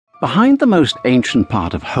Behind the most ancient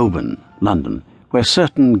part of Holborn, London, where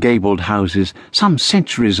certain gabled houses, some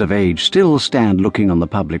centuries of age, still stand looking on the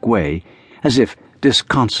public way, as if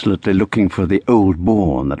disconsolately looking for the old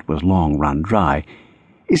bourne that was long run dry,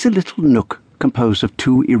 is a little nook composed of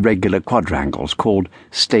two irregular quadrangles called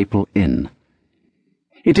Staple Inn.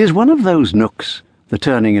 It is one of those nooks, the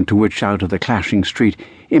turning into which out of the clashing street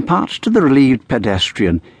imparts to the relieved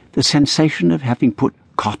pedestrian the sensation of having put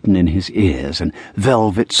cotton in his ears and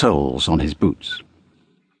velvet soles on his boots.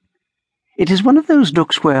 It is one of those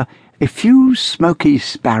nooks where a few smoky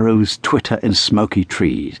sparrows twitter in smoky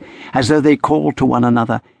trees, as though they call to one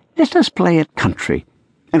another, "Let us play at country,"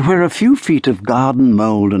 and where a few feet of garden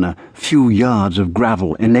mould and a few yards of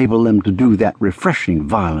gravel enable them to do that refreshing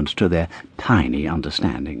violence to their tiny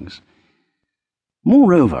understandings.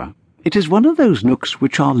 Moreover, it is one of those nooks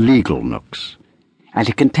which are legal nooks, and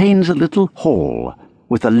it contains a little hall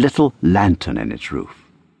with a little lantern in its roof.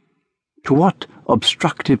 To what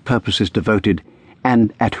obstructive purpose is devoted,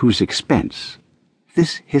 and at whose expense,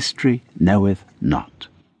 this history knoweth not.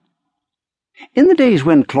 In the days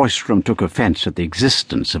when Cloisterham took offence at the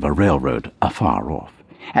existence of a railroad afar off,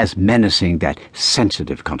 as menacing that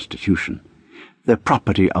sensitive constitution, the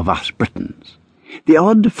property of us Britons, the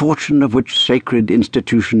odd fortune of which sacred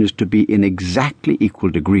institution is to be in exactly equal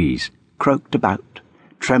degrees croaked about,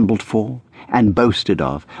 trembled for, and boasted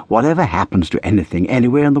of, whatever happens to anything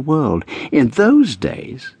anywhere in the world. In those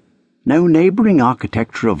days, no neighbouring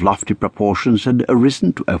architecture of lofty proportions had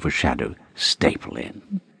arisen to overshadow Staple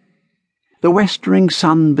Inn. The westering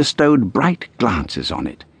sun bestowed bright glances on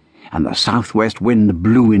it, and the southwest wind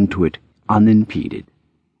blew into it unimpeded.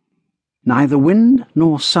 Neither wind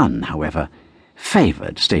nor sun, however,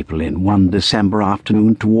 favoured Staple Inn one December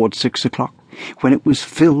afternoon towards 6 o'clock, when it was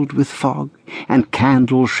filled with fog, and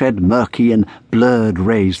candles shed murky and blurred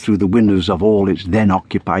rays through the windows of all its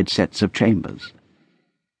then-occupied sets of chambers.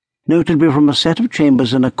 Notably from a set of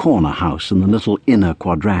chambers in a corner house in the little inner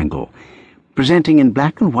quadrangle, presenting in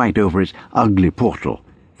black and white over its ugly portal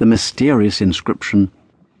the mysterious inscription,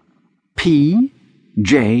 P.J.T.,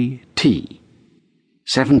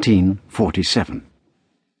 1747.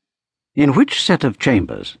 In which set of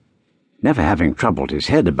chambers, never having troubled his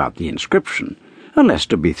head about the inscription, unless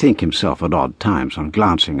to bethink himself at odd times on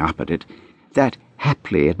glancing up at it, that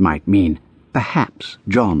haply it might mean perhaps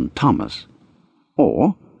John Thomas,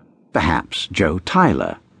 or perhaps Joe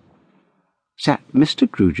Tyler, sat Mr.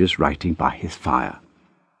 Grewgious writing by his fire.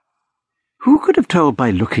 Who could have told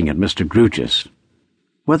by looking at Mr. Grewgious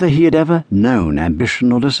whether he had ever known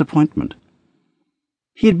ambition or disappointment?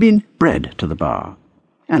 He had been bred to the bar,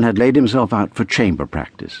 and had laid himself out for chamber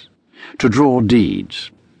practice, to draw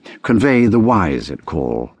deeds, convey the wise at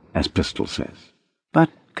call, as Pistol says. But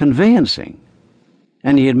conveyancing,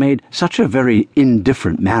 and he had made such a very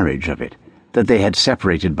indifferent marriage of it, that they had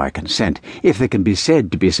separated by consent, if there can be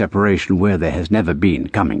said to be separation where there has never been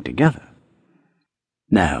coming together.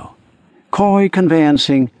 No, coy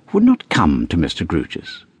conveyancing would not come to Mr.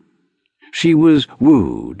 Grewgious. She was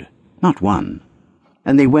wooed, not won,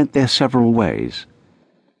 and they went their several ways.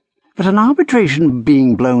 But an arbitration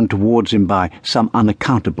being blown towards him by some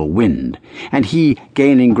unaccountable wind, and he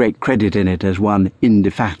gaining great credit in it as one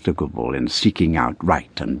indefatigable in seeking out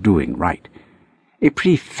right and doing right, a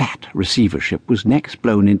pretty fat receivership was next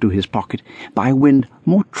blown into his pocket by a wind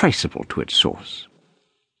more traceable to its source.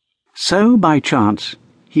 So, by chance,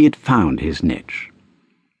 he had found his niche.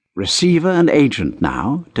 Receiver and agent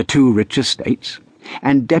now to two rich estates,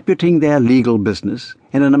 and deputing their legal business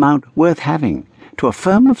in an amount worth having to a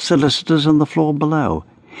firm of solicitors on the floor below,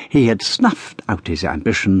 he had snuffed out his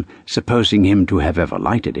ambition, supposing him to have ever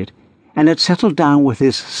lighted it, and had settled down with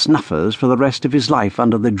his snuffers for the rest of his life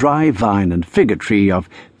under the dry vine and fig tree of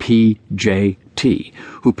P.J.T.,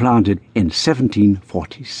 who planted in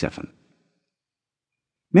 1747.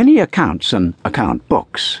 Many accounts and account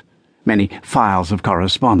books, many files of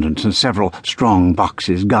correspondence and several strong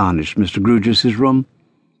boxes garnished Mr. Grewgious's room.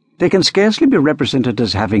 They can scarcely be represented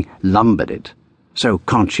as having lumbered it, so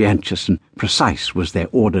conscientious and precise was their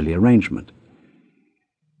orderly arrangement.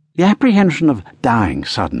 The apprehension of dying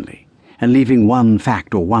suddenly, and leaving one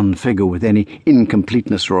fact or one figure with any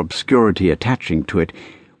incompleteness or obscurity attaching to it,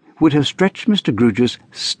 would have stretched Mr. Grewgious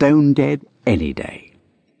stone-dead any day.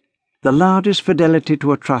 The largest fidelity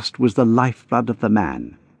to a trust was the lifeblood of the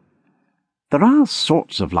man. There are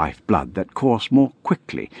sorts of lifeblood that course more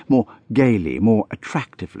quickly, more gaily, more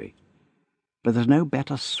attractively, but there's no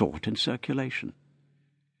better sort in circulation.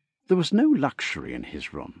 There was no luxury in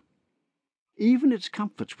his room. Even its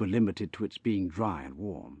comforts were limited to its being dry and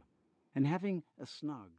warm, and having a snug